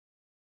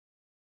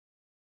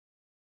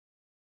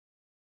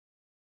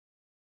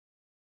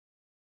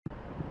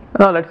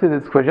Now let's see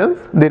these questions.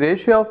 The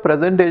ratio of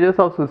present ages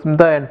of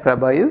Susmita and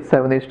Prabha is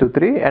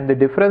 7:3 and the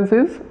difference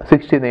is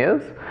 16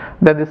 years.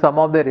 Then the sum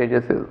of their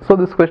ages is. So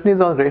this question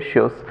is on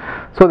ratios.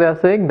 So they are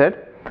saying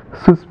that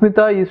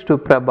Susmita is to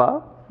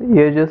Prabha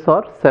ages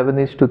are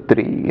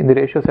 7:3 in the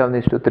ratio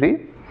 7:3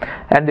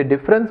 and the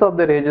difference of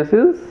their ages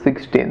is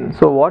 16.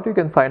 So what you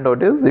can find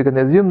out is you can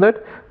assume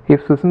that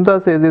if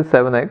Susmita says is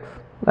 7x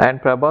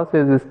and Prabha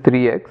says is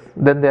 3x,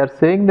 then they are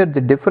saying that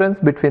the difference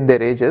between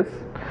their ages,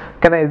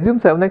 can I assume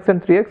 7x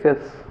and 3x? Yes.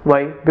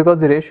 Why? Because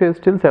the ratio is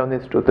still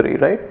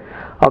 7:3, right?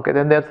 Okay,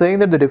 then they are saying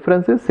that the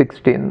difference is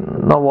 16.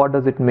 Now what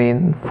does it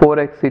mean?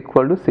 4x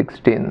equal to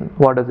 16.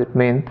 What does it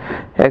mean?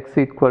 X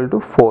equal to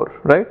 4,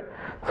 right?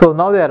 So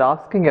now they are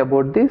asking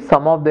about the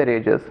sum of their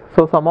ages.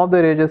 So sum of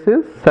their ages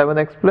is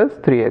 7x plus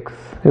 3x,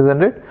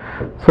 isn't it?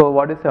 So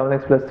what is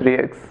 7x plus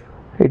 3x?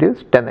 It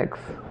is 10x,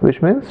 which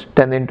means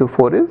 10 into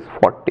 4 is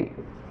 40.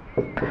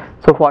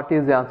 So 40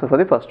 is the answer for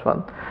the first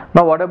one.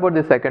 Now what about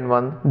the second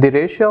one? The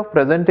ratio of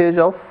present age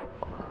of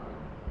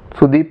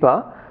Sudeepa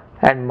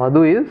and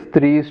Madhu is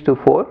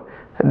 3:4.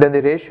 Then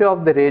the ratio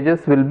of their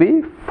ages will be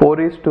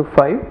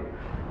 4:5,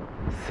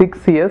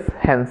 6 years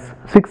hence.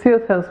 6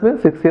 years hence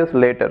means 6 years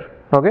later.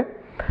 Okay.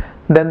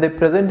 Then the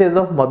present age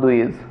of Madhu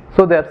is.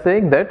 So they are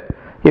saying that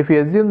if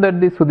you assume that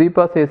the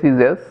Sudeepa says is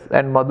S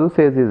and Madhu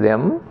says is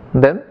M,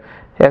 then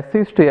S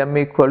is to M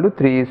equal to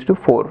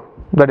 3:4.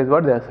 That is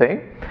what they are saying.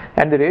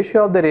 And the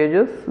ratio of their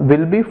ages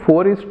will be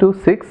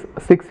 4:6,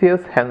 6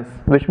 years hence,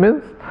 which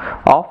means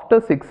after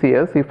 6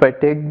 years, if I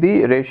take the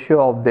ratio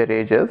of their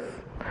ages,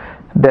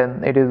 then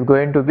it is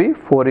going to be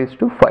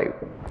 4:5.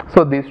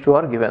 So these two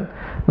are given.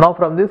 Now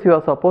from this you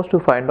are supposed to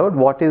find out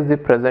what is the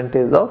present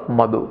age of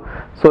Madhu.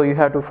 So you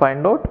have to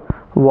find out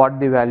what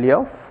the value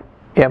of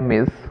M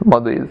is,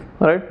 Madhu is,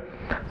 right?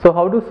 So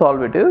how to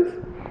solve it is,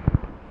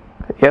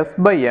 S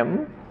by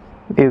M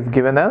is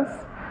given as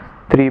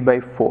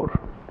 3/4,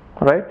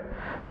 right?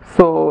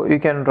 So you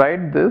can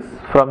write this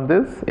from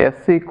this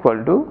S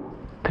equal to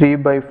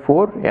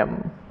 3/4 M,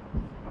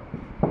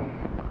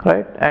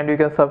 right? And you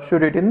can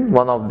substitute it in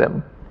one of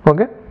them.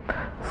 Okay,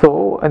 so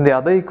in the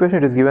other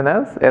equation it is given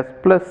as S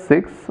plus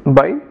 6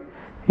 by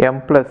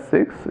M plus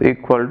 6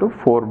 equal to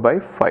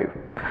 4/5.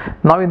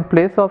 Now in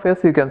place of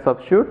S you can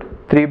substitute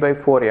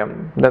 3/4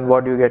 M. Then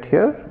what do you get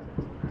here?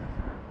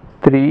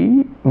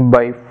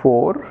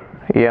 3/4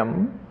 M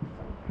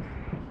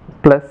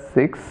plus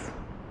 6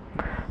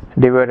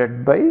 divided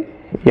by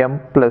M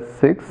plus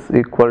 6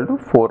 equal to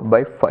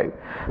 4/5.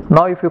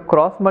 Now if you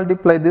cross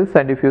multiply this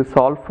and if you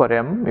solve for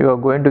M, you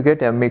are going to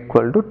get M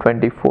equal to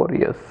 24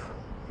 years.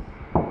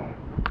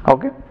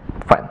 Okay,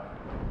 fine.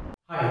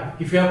 Hi,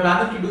 if you are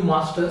planning to do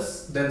masters,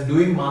 then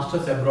doing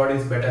masters abroad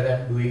is better than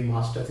doing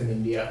masters in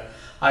India.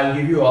 I'll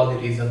give you all the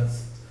reasons.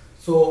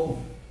 So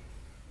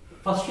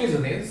first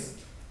reason is,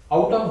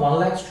 out of 1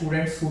 lakh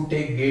students who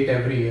take GATE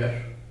every year,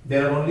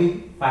 there are only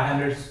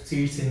 500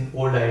 seats in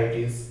old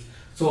IITs.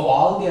 So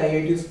all the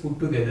IITs put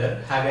together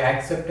have an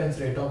acceptance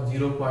rate of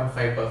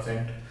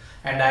 0.5%,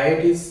 and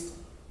IITs,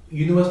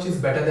 universities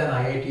better than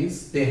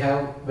IITs, they have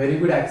very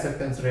good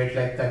acceptance rate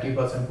like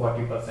 30%,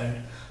 40%,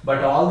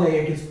 but all the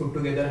IITs put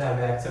together have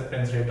an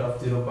acceptance rate of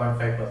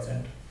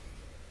 0.5%.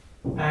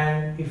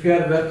 And if you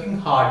are working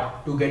hard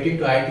to get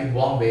into IIT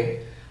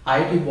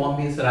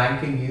Bombay's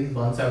ranking is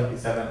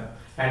 177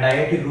 and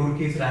IIT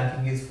Roorkee's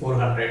ranking is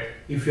 400.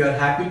 If you are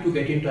happy to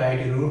get into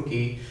IIT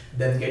Roorkee,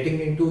 then getting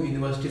into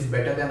universities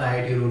better than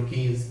IIT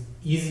Roorkee is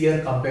easier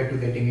compared to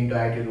getting into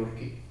IIT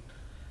Roorkee.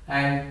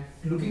 And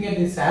looking at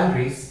the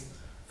salaries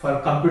for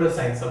computer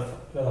science,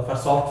 for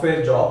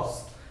software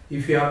jobs,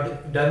 if you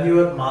have done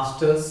your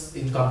masters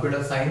in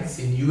computer science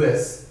in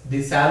US,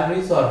 the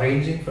salaries are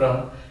ranging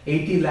from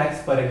 80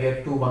 lakhs per year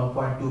to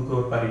 1.2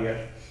 crore per year.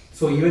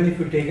 So even if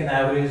you take an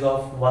average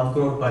of 1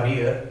 crore per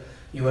year,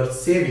 your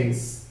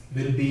savings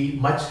will be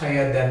much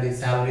higher than the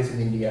salaries in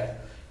India.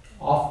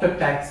 After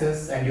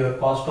taxes and your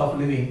cost of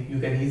living, you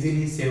can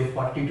easily save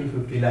 40 to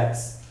 50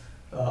 lakhs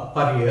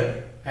per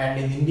year. And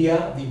in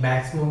India, the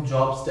maximum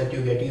jobs that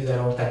you get is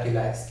around 30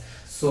 lakhs.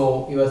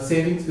 So your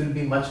savings will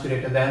be much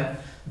greater than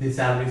the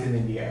salaries in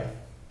India.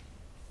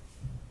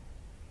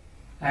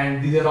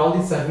 And these are all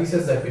the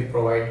services that we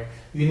provide.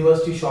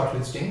 University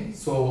shortlisting.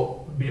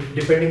 So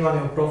depending on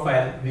your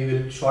profile, we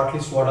will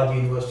shortlist what are the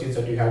universities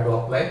that you have to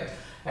apply,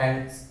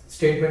 and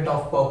statement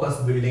of purpose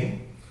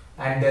building,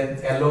 and then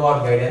LOR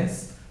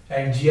guidance,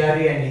 and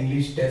GRE and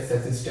English test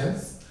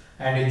assistance,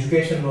 and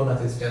education loan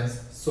assistance.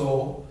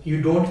 So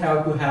you don't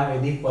have to have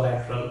any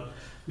collateral,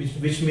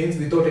 which means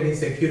without any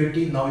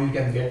security, now you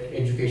can get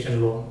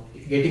education loan.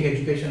 Getting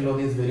education loan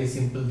is very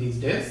simple these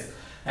days,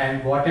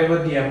 and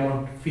whatever the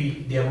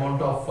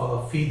amount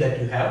of fee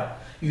that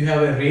you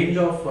have a range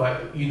of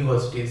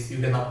universities. You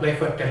can apply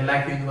for 10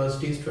 lakh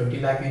universities, 20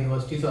 lakh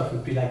universities, or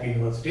 50 lakh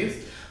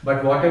universities.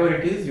 But whatever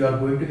it is, you are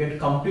going to get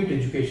complete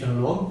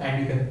education loan,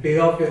 and you can pay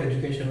off your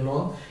education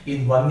loan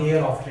in 1 year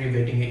after you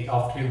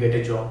get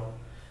a job.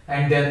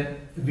 And then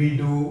we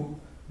do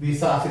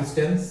visa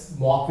assistance,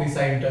 mock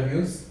visa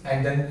interviews,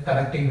 and then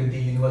connecting with the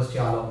university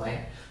alumni.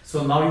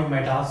 So now you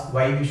might ask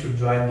why we should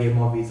join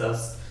Game of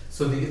Visas.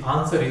 So the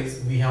answer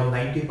is we have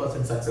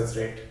 90% success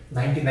rate,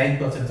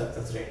 99%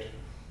 success rate.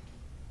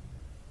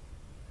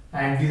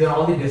 And these are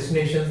all the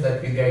destinations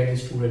that we guide the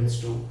students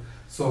to.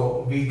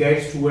 So we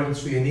guide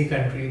students to any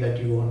country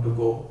that you want to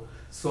go.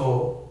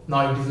 So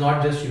now it is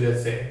not just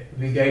USA.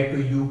 We guide to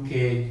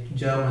UK,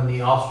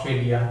 Germany,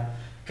 Australia,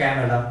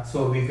 Canada.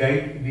 So we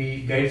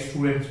guide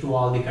students to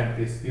all the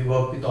countries. We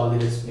work with all the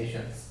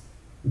destinations.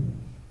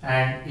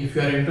 And if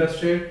you are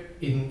interested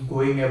in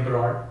going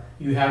abroad,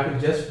 you have to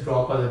just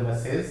drop us a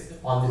message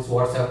on this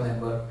WhatsApp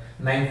number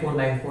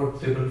 9494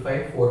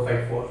 555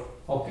 454.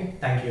 Okay,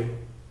 thank you.